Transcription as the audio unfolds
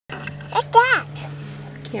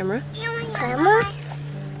camera. Camera?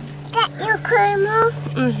 That your camera?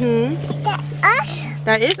 Mm-hmm. That us?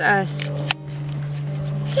 That is us.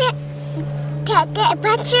 Take a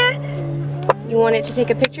picture? You want it to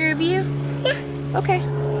take a picture of you? Yeah. Okay.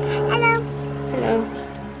 Hello. Hello.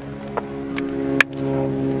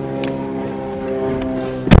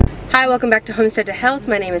 Hi, welcome back to Homestead to Health.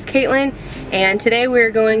 My name is Caitlin, and today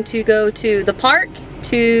we're going to go to the park,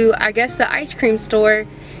 to I guess the ice cream store,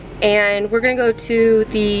 and we're gonna go to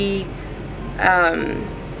the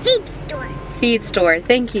Feed store. feed store.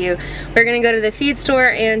 Thank you. We're gonna go to the feed store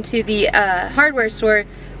and to the hardware store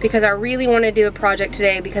because I really want to do a project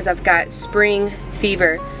today because I've got spring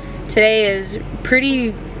fever. Today is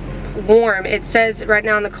pretty warm. It says right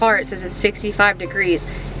now in the car, it says it's 65 degrees.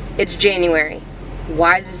 It's January.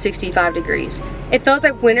 Why is it 65 degrees? It feels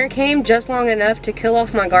like winter came just long enough to kill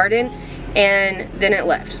off my garden, and then it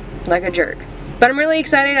left like a jerk. But I'm really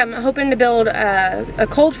excited. I'm hoping to build a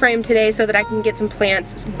cold frame today so that I can get some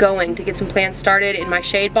plants going, to get some plants started in my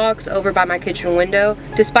shade box over by my kitchen window.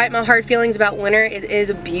 Despite my hard feelings about winter, it is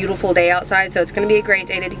a beautiful day outside, so it's going to be a great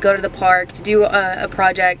day to go to the park, to do a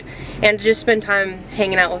project, and to just spend time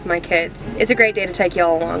hanging out with my kids. It's a great day to take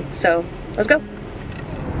y'all along, so let's go.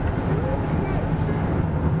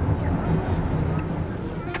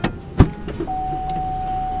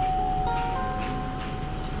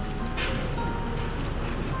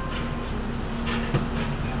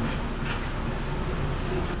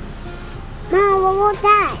 Mom, what was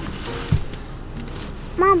that?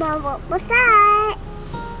 Mama, what was that?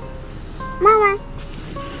 Mama,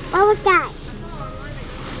 what was that?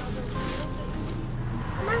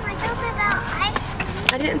 Mama, tell me about ice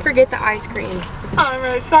cream. I didn't forget the ice cream.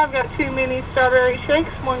 Alright, so I've got 2 mini strawberry shakes,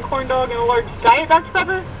 1 corn dog, and a large diet Dr.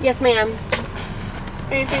 Pepper. Yes, ma'am.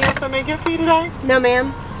 Anything else I may get for you today? No,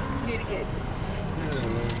 ma'am.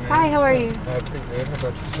 Hi, how are you? Pretty good. How about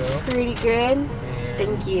yourself? Pretty good.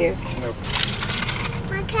 Thank you. No.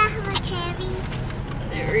 Mom, can I have a cherry?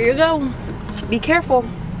 There you go. Be careful.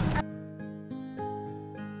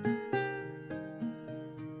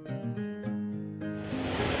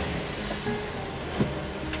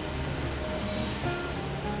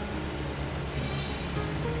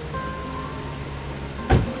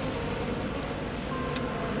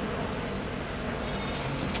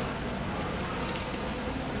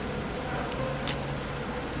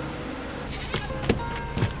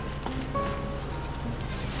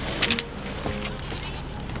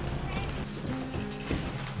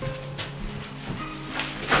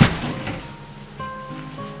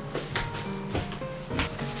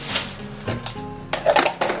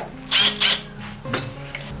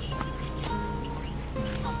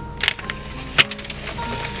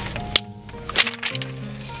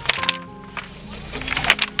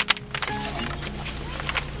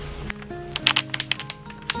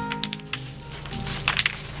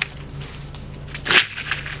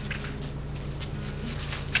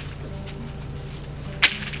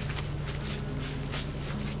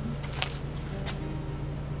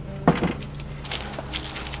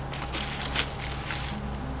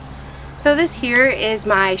 So this here is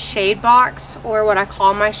my shade box, or what I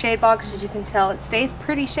call my shade box. As you can tell, it stays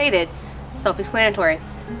pretty shaded, self-explanatory.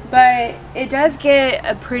 But it does get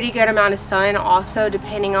a pretty good amount of sun also,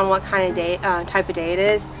 depending on what kind of day, type of day it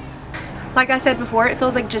is. Like I said before, it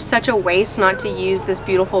feels like just such a waste not to use this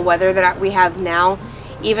beautiful weather that we have now,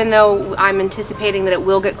 even though I'm anticipating that it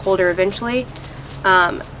will get colder eventually.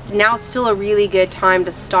 Now it's still a really good time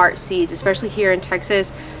to start seeds, especially here in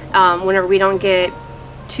Texas, whenever we don't get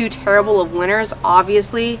too terrible of winters,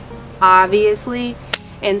 obviously.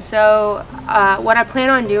 And so what I plan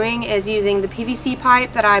on doing is using the PVC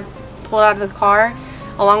pipe that I pulled out of the car,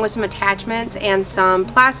 along with some attachments and some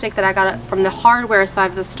plastic that I got from the hardware side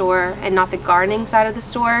of the store and not the gardening side of the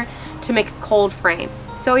store, to make a cold frame.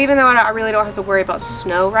 So even though I really don't have to worry about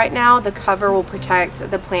snow right now, the cover will protect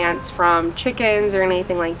the plants from chickens or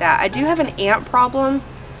anything like that. I do have an ant problem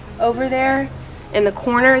over there in the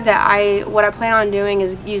corner that what I plan on doing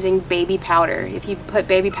is using baby powder. If you put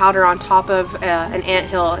baby powder on top of an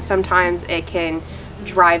anthill, sometimes it can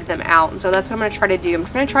drive them out. And so that's what I'm going to try to do. I'm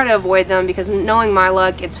going to try to avoid them because, knowing my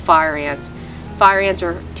luck, it's fire ants. Fire ants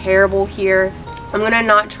are terrible here. I'm going to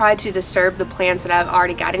not try to disturb the plants that I've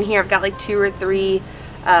already got in here. I've got like 2 or 3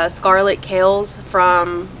 scarlet kales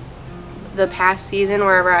from the past season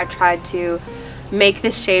wherever I tried to make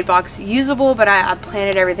this shade box usable, but I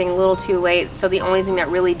planted everything a little too late, so the only thing that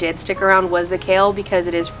really did stick around was the kale because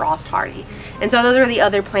it is frost hardy. And so those are the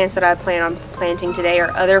other plants that I plan on planting today,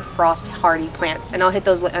 or other frost hardy plants, and I'll hit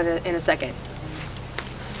those in a second.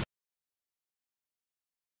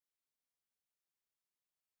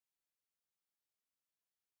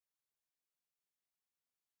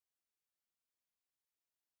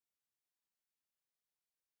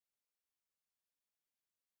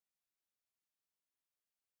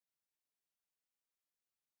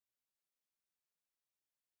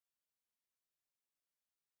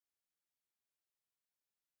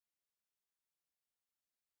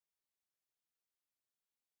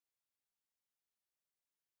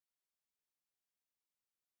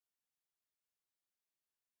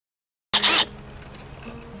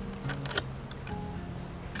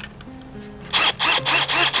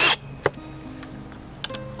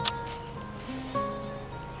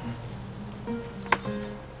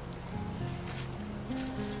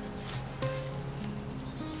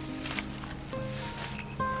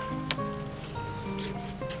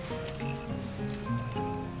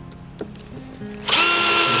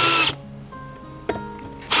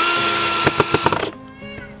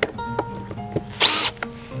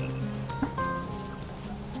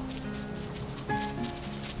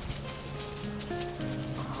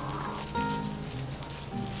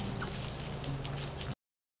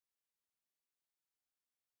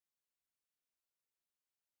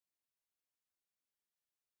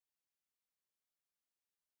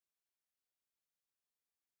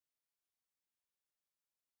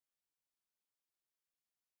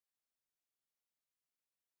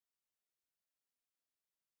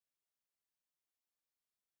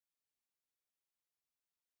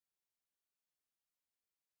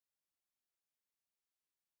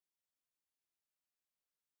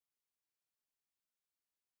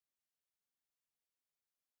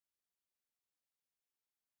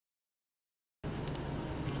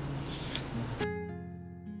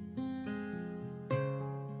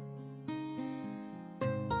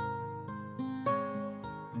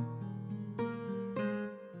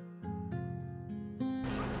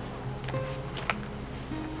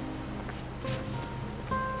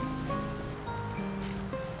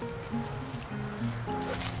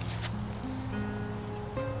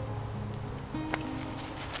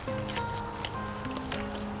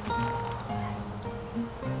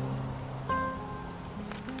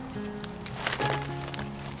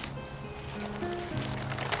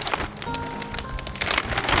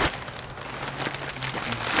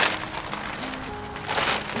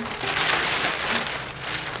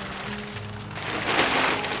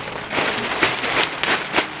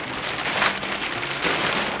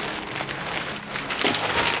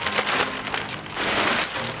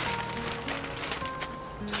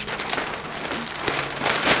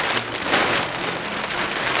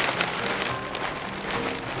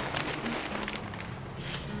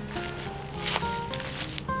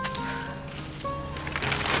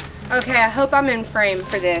 Okay, I hope I'm in frame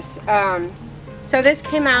for this. So this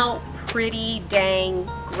came out pretty dang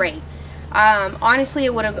great. Honestly,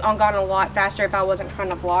 it would have gone a lot faster if I wasn't trying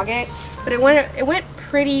to vlog it, but it went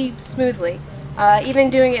pretty smoothly, even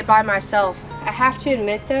doing it by myself. I have to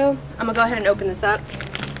admit though, I'm gonna go ahead and open this up.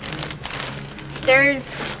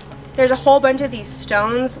 There's a whole bunch of these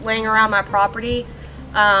stones laying around my property.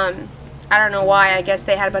 I don't know why. I guess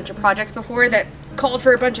they had a bunch of projects before that called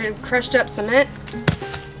for a bunch of crushed up cement.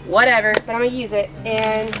 Whatever, but I'm gonna use it.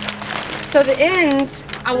 And so the ends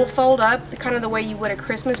I will fold up kind of the way you would a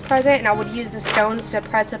Christmas present, and I would use the stones to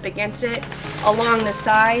press up against it. Along the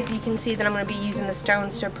sides, you can see that I'm going to be using the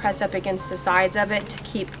stones to press up against the sides of it to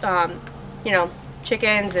keep, you know,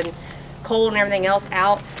 chickens and cold and everything else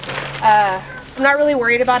out. I'm not really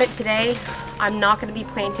worried about it today. I'm not going to be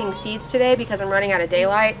planting seeds today because I'm running out of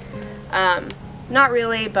daylight. Not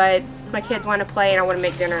really, but my kids want to play and I want to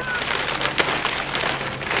make dinner.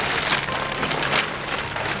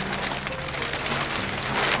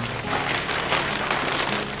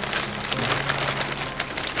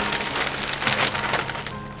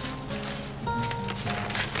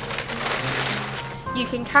 You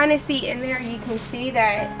can kind of see in there, you can see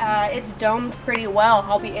that it's domed pretty well.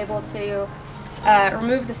 I'll be able to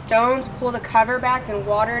remove the stones, pull the cover back and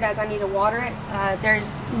water it as I need to water it.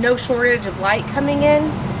 There's no shortage of light coming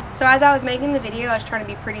in. So as I was making the video, I was trying to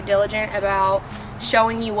be pretty diligent about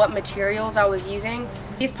showing you what materials I was using.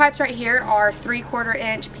 These pipes right here are 3/4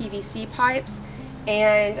 inch PVC pipes,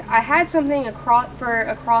 and I had something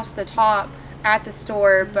across the top at the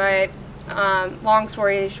store, but long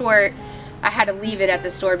story short, I had to leave it at the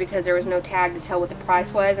store because there was no tag to tell what the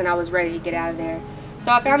price was, and I was ready to get out of there.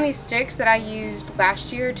 So I found these sticks that I used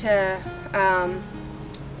last year to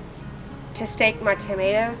stake my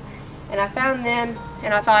tomatoes, and I found them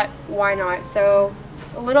and I thought, why not? So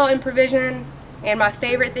a little improvisation and my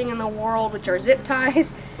favorite thing in the world, which are zip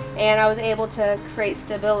ties, and I was able to create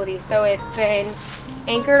stability. So it's been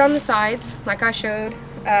anchored on the sides like I showed,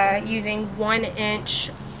 using 1-inch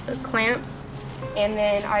clamps, and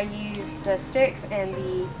then I used the sticks and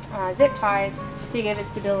the zip ties to give it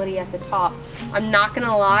stability at the top. I'm not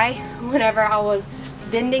gonna lie, whenever I was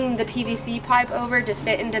bending the PVC pipe over to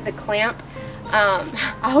fit into the clamp,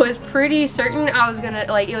 I was pretty certain I was gonna,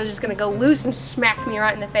 it was just gonna go loose and smack me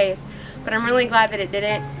right in the face. But I'm really glad that it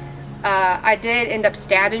didn't. I did end up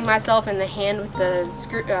stabbing myself in the hand with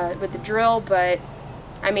the drill, but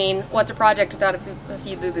I mean, what's a project without a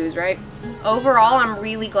few boo-boos, right? Overall, I'm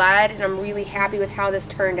really glad and I'm really happy with how this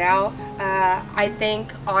turned out. I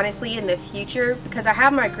think, honestly, in the future, because I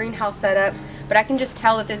have my greenhouse set up, but I can just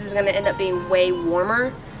tell that this is going to end up being way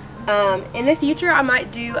warmer. In the future, I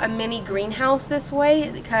might do a mini greenhouse this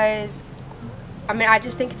way because, I mean, I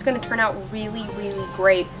just think it's going to turn out really, really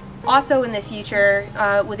great. Also in the future,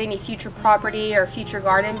 with any future property or future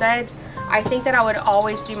garden beds, I think that I would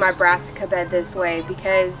always do my brassica bed this way,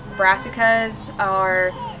 because brassicas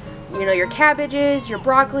are, you know, your cabbages, your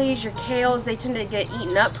broccolis, your kales, they tend to get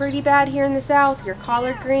eaten up pretty bad here in the South, your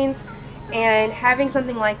collard greens, and having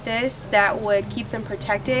something like this that would keep them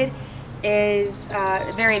protected is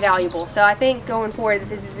very valuable. So I think going forward that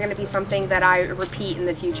this is going to be something that I repeat in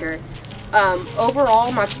the future.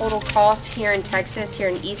 Overall, my total cost here in Texas, here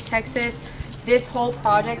in East Texas, this whole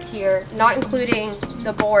project here, not including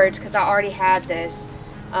the boards because I already had this,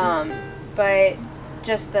 but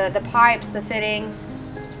just the pipes, the fittings,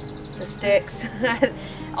 the sticks,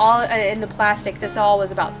 all in the plastic, this all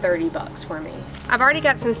was about 30 bucks for me. I've already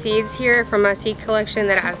got some seeds here from my seed collection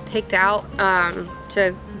that I've picked out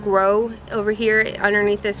to grow over here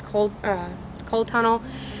underneath this cold tunnel.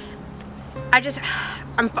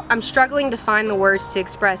 I'm struggling to find the words to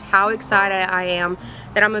express how excited I am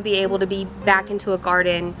that I'm going to be able to be back into a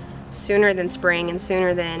garden sooner than spring and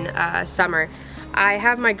sooner than summer. I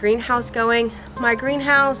have my greenhouse going. My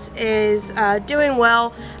greenhouse is doing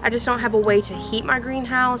well. I just don't have a way to heat my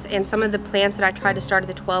greenhouse, and some of the plants that I tried to start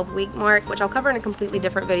at the 12-week mark, which I'll cover in a completely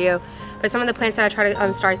different video, but some of the plants that I try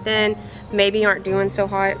to start then maybe aren't doing so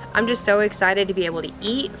hot. I'm just so excited to be able to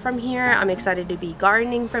eat from here. I'm excited to be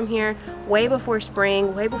gardening from here way before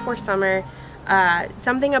spring, way before summer.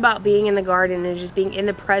 Something about being in the garden and just being in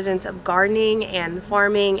the presence of gardening and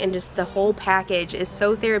farming and just the whole package is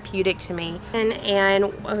so therapeutic to me.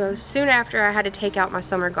 And soon after I had to take out my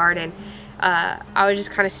summer garden, I was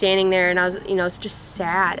just kind of standing there and I was, you know, it's just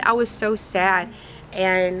sad. I was so sad.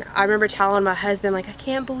 And I remember telling my husband, like, I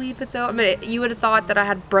can't believe it's over. I mean, you would have thought that I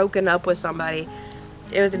had broken up with somebody.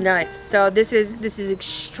 It was nuts. So this is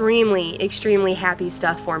extremely, extremely happy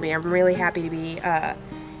stuff for me. I'm really happy to be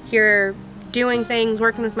here doing things,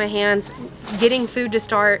 working with my hands, getting food to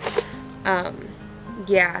start.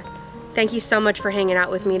 Yeah, Thank you so much for hanging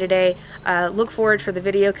out with me today. Look forward for the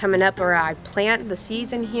video coming up where I plant the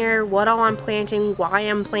seeds in here, what all I'm planting, why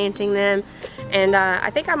I'm planting them, and I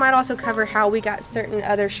think I might also cover how we got certain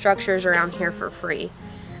other structures around here for free.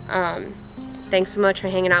 Thanks so much for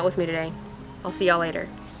hanging out with me today. I'll see y'all later.